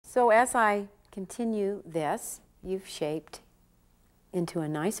So as I continue this, you've shaped into a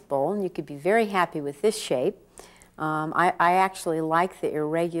nice bowl, and you could be very happy with this shape. I actually like the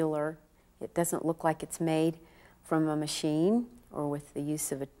irregular. It doesn't look like it's made from a machine or with the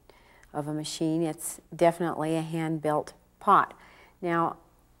use of a machine. It's definitely a hand-built pot. Now,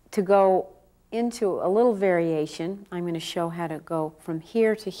 to go into a little variation, I'm going to show how to go from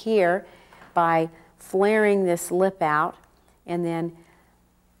here to here by flaring this lip out and then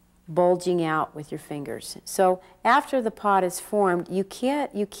bulging out with your fingers. So after the pot is formed, you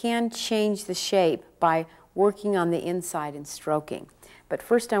can change the shape by working on the inside and stroking. But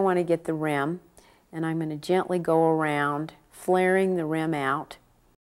first I want to get the rim, and I'm going to gently go around, flaring the rim out